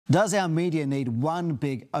Does our media need one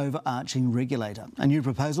big overarching regulator? A new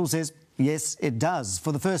proposal says yes, it does.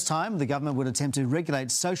 For the first time, the government would attempt to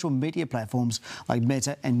regulate social media platforms like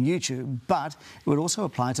Meta and YouTube, but it would also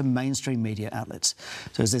apply to mainstream media outlets.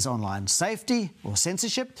 So is this online safety or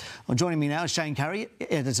censorship? Well, joining me now is Shayne Currie,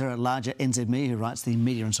 editor-at-large at NZME, who writes the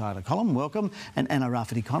Media Insider column. Welcome. And Anna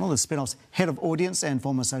Rawhiti-Connell, the Spinoff's head of audience and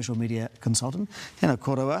former social media consultant. Tēnā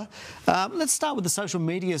koroa. Let's start with the social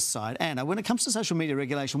media side. Anna, when it comes to social media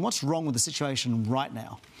regulation, what's wrong with the situation right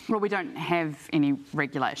now? Well, we don't have any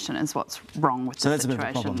regulation is what's wrong with the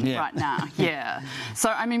situation right now. Yeah. So,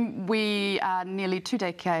 I mean, we are nearly 2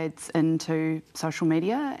 decades into social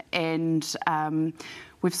media, and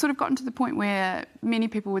we've sort of gotten to the point where many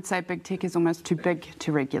people would say big tech is almost too big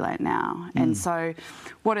to regulate now. And so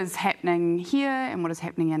what is happening here and what is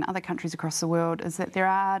happening in other countries across the world is that there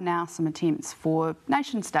are now some attempts for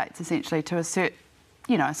nation states essentially to assert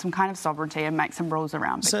some kind of sovereignty and make some rules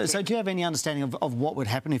around big tech. So do you have any understanding of what would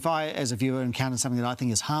happen if I, as a viewer, encounter something that I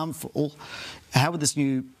think is harmful? How would this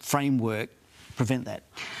new framework prevent that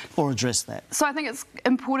or address that? So I think it's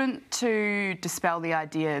important to dispel the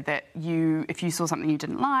idea that if you saw something you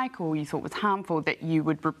didn't like or you thought was harmful, that you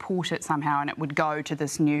would report it somehow and it would go to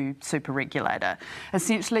this new super regulator.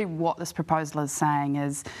 Essentially what this proposal is saying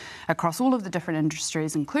is across all of the different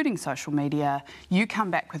industries, including social media, you come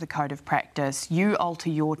back with a code of practice, you alter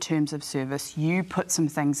your terms of service, you put some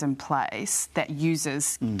things in place that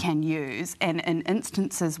users can use, and in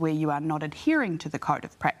instances where you are not adhering to the code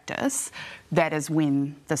of practice, that is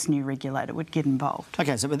when this new regulator would get involved.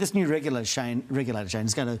 OK, but this new regulator, Shayne,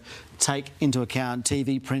 is going to take into account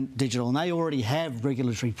TV, print, digital, and they already have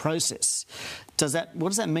regulatory process. What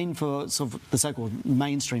does that mean for sort of the so-called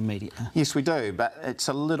mainstream media? Yes, we do, but it's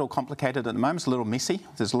a little complicated at the moment. It's a little messy.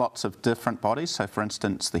 There's lots of different bodies. So, for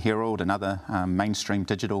instance, the Herald and other mainstream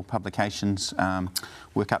digital publications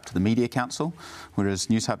work up to the Media Council, whereas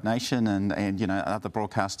Newshub Nation and other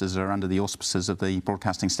broadcasters are under the auspices of the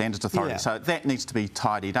Broadcasting Standards Authority. Yeah. So that needs to be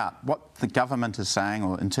tidied up. What the government is saying,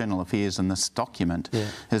 or Internal Affairs in this document,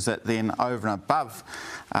 is that then over and above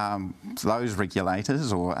those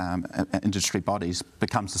regulators or industry bodies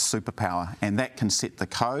becomes the superpower, and that can set the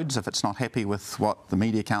codes. If it's not happy with what the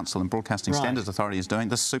Media Council and Broadcasting Standards Authority is doing,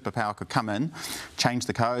 this superpower could come in, change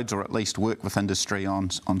the codes, or at least work with industry on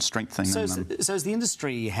strengthening them. So is the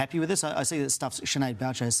industry happy with this? I see that stuff Sinead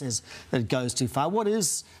Boucher says that it goes too far. What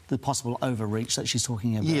is the possible overreach that she's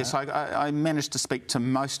talking about? Yes, I managed to speak to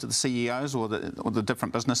most of the CEOs or the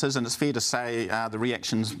different businesses, and it's fair to say the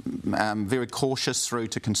reaction's very cautious through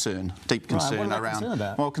to concern, deep concern What are they concerned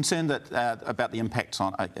about? Well, concern that about the impacts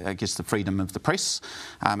on, I guess, the freedom of the press.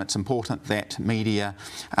 It's important that media,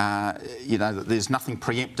 that there's nothing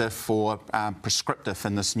preemptive or prescriptive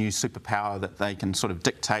in this new superpower, that they can sort of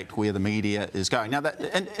dictate where the media is going. Now,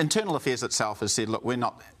 Internal Affairs itself has said, look, we're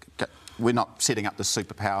not setting up this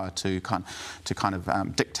superpower to kind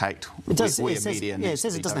of dictate where media. Yeah, it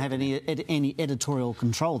says it doesn't have any editorial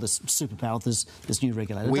control. This superpower, this new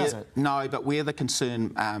regulator, does it? No, but where the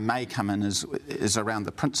concern may come in is around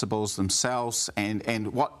the principles themselves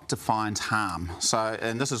and what defines harm. So,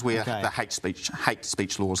 and this is where the hate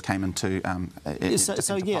speech laws came into.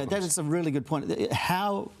 That is a really good point.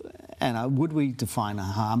 How, Anna, would we define a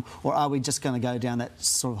harm, or are we just going to go down that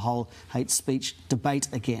sort of whole hate speech debate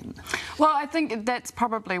again? Well, I think that's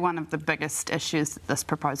probably one of the biggest issues that this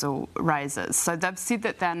proposal raises. So they've said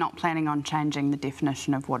that they're not planning on changing the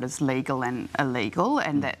definition of what is legal and illegal,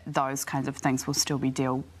 and that those kinds of things will still be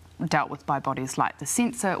dealt with by bodies like the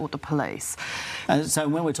censor or the police. So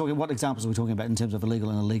when we're talking, what examples are we talking about in terms of illegal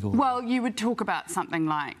and illegal? Well, you would talk about something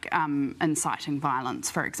like inciting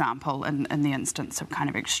violence, for example, in the instance of kind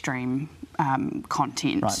of extreme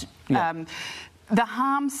content. Right. Yeah. The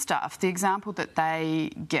harm stuff, the example that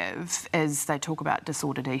they give is they talk about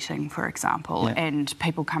disordered eating, for example, and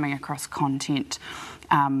people coming across content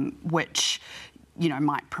which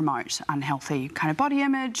might promote unhealthy kind of body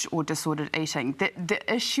image or disordered eating.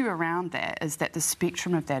 The issue around that is that the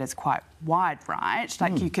spectrum of that is quite wide, right?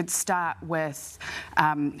 Like you could start with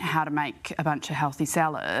how to make a bunch of healthy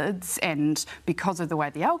salads, and because of the way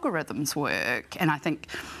the algorithms work, and I think,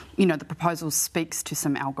 the proposal speaks to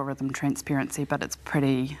some algorithm transparency, but it's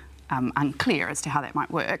pretty unclear as to how that might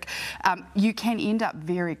work, you can end up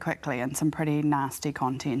very quickly in some pretty nasty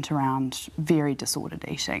content around very disordered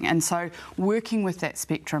eating. And so working with that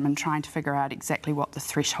spectrum and trying to figure out exactly what the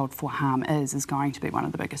threshold for harm is going to be one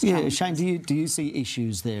of the biggest challenges. Shayne, do you see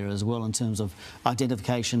issues there as well in terms of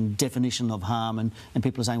identification, definition of harm, and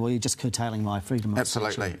people are saying, well, you're just curtailing my freedom of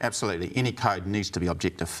expression? Absolutely. Any code needs to be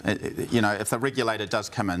objective. If the regulator does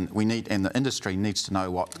come in, and the industry needs to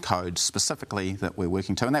know what code specifically that we're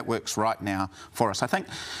working to, and that works right now for us. I think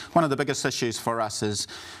one of the biggest issues for us is,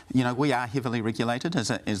 we are heavily regulated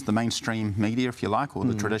as the mainstream media, if you like, or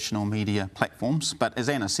the traditional media platforms. But as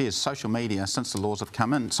Anna says, social media, since the laws have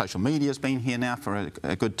come in, social media's been here now for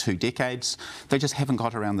a good 2 decades. They just haven't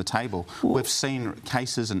got around the table. We've seen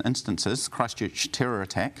cases and instances, Christchurch terror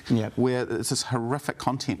attack, where this horrific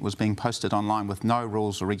content was being posted online with no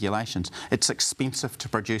rules or regulations. It's expensive to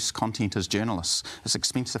produce content as journalists. It's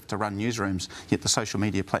expensive to run newsrooms, yet the social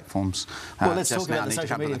media platforms well, let's talk about the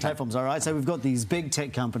social media platforms, all right? So we've got these big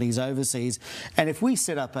tech companies overseas, and if we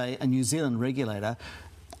set up a New Zealand regulator,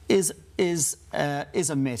 is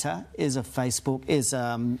a Meta, is a Facebook, is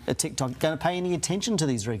a TikTok going to pay any attention to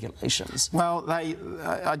these regulations? Well,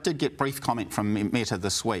 I did get brief comment from Meta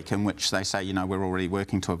this week in which they say, we're already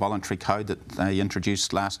working to a voluntary code that they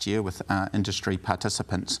introduced last year with industry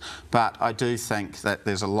participants. But I do think that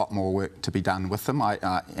there's a lot more work to be done with them,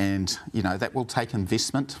 and that will take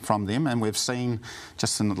investment from them. And we've seen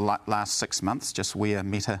just in the last 6 months just where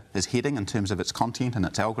Meta is heading in terms of its content and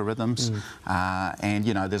its algorithms. And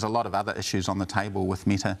there's a lot of other issues on the table with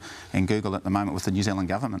Meta and Google at the moment with the New Zealand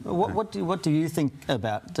government. What do you think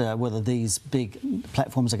about whether these big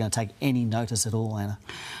platforms are going to take any notice at all, Anna?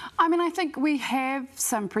 I think we have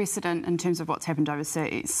some precedent in terms of what's happened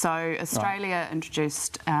overseas. So Australia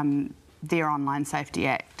introduced their Online Safety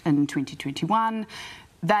Act in 2021.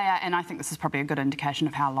 They are, and I think this is probably a good indication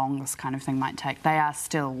of how long this kind of thing might take, they are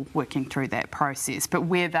still working through that process. But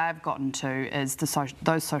where they've gotten to is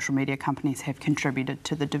those social media companies have contributed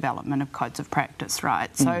to the development of codes of practice,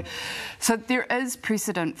 right? So there is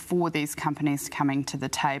precedent for these companies coming to the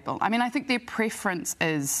table. I think their preference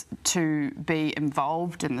is to be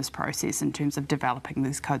involved in this process in terms of developing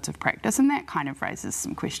these codes of practice, and that kind of raises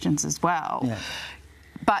some questions as well.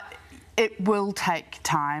 But it will take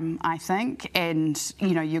time, I think, and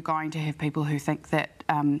you're going to have people who think that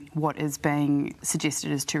what is being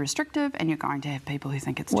suggested is too restrictive, and you're going to have people who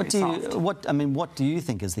think it's too soft. What do you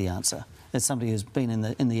think is the answer? As somebody who's been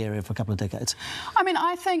in the area for a couple of decades.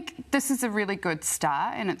 I think this is a really good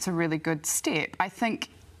start, and it's a really good step. I think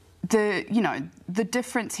the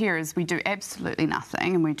difference here is we do absolutely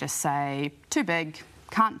nothing, and we just say too big,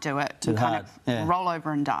 can't do it, too hard, roll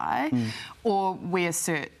over and die, or we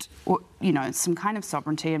assert some kind of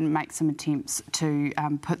sovereignty and make some attempts to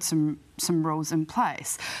put some rules in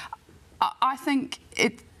place. I think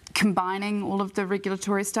combining all of the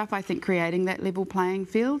regulatory stuff, I think creating that level playing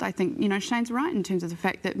field, I think, Shayne's right in terms of the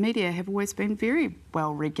fact that media have always been very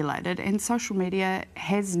well regulated and social media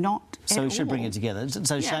has not So we should bring it together.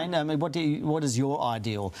 So Shayne, what is your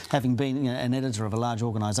ideal, having been an editor of a large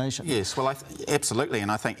organisation? Yes, well, absolutely,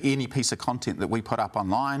 and I think any piece of content that we put up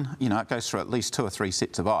online, it goes through at least 2 or 3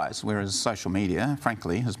 sets of eyes, whereas social media,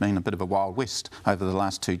 frankly, has been a bit of a wild west over the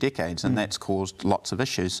last 2 decades, and that's caused lots of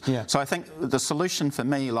issues. So I think the solution for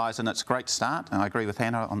me lies in its great start, and I agree with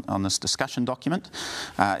Anna on this discussion document.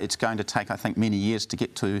 It's going to take, I think, many years to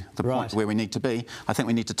get to the point where we need to be. I think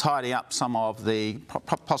we need to tidy up some of the,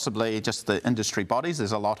 possibly just the industry bodies.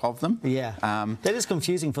 There's a lot of them. That is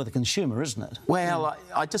confusing for the consumer, isn't it? Well,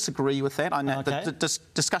 I disagree with that. I know the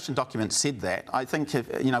discussion document said that. I think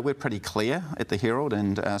we're pretty clear at the Herald,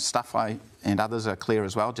 and and others are clear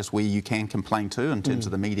as well, just where you can complain to in terms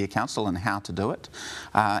of the Media Council and how to do it.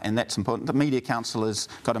 And that's important. The Media Council has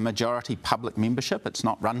got a majority public membership. It's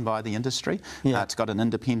not run by the industry. It's got an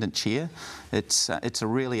independent chair. It's a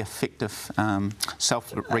really effective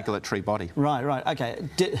self-regulatory body. Right. Okay.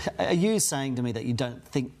 Are you saying to me that you don't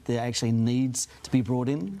think there actually needs to be brought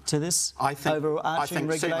in to this overarching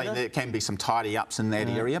regulator? Certainly there can be some tidy-ups in that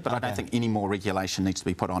area, but I don't think any more regulation needs to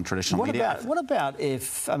be put on traditional media. What about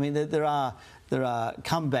if, there are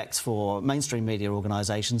comebacks for mainstream media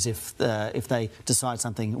organisations if they decide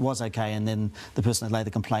something was okay and then the person that laid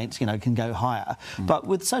the complaint, can go higher. But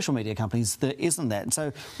with social media companies, there isn't that.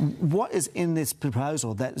 So what is in this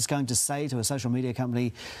proposal that is going to say to a social media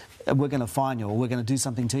company, we're going to fine you, or we're going to do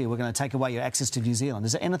something to you, we're going to take away your access to New Zealand?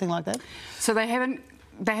 Is there anything like that? So they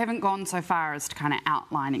haven't gone so far as to kind of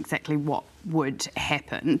outline exactly what would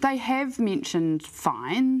happen. They have mentioned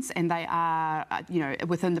fines, and they are,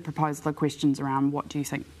 within the proposal, are questions around what do you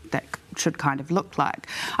think that should kind of look like.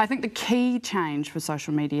 I think the key change for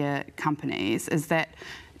social media companies is that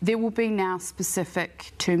there will be now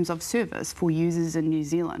specific terms of service for users in New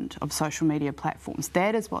Zealand of social media platforms.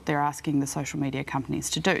 That is what they're asking the social media companies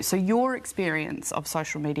to do. So your experience of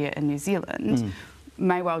social media in New Zealand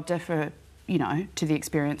may well differ, you know, to the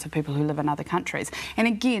experience of people who live in other countries. And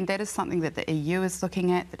again, that is something that the EU is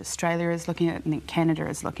looking at, that Australia is looking at, and that Canada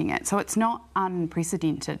is looking at. So it's not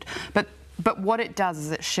unprecedented. But what it does is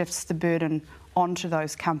it shifts the burden onto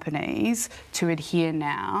those companies to adhere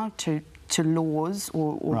now to laws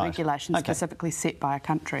or regulations specifically set by a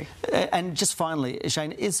country. And just finally,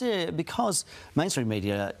 Shayne, is there, because mainstream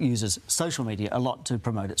media uses social media a lot to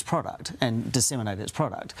promote its product and disseminate its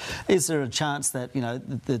product, is there a chance that, you know,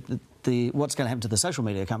 what's going to happen to the social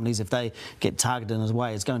media companies if they get targeted in a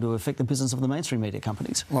way is going to affect the business of the mainstream media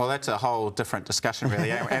companies? Well, that's a whole different discussion, really.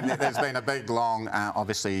 And there's been a big, long,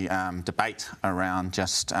 obviously, debate around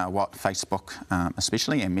just what Facebook,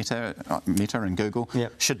 especially, and Meta and Google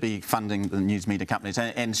should be funding the news media companies.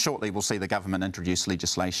 And shortly we'll see the government introduce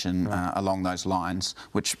legislation along those lines,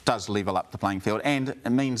 which does level up the playing field, and it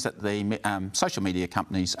means that the social media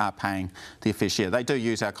companies are paying their fair share. They do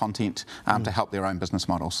use our content to help their own business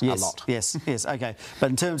models a lot. Yes, okay.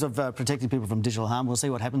 But in terms of protecting people from digital harm, we'll see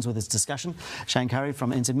what happens with this discussion. Shayne Currie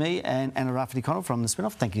from NZME and Rawhiti-Connell from The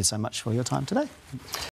Spinoff, thank you so much for your time today.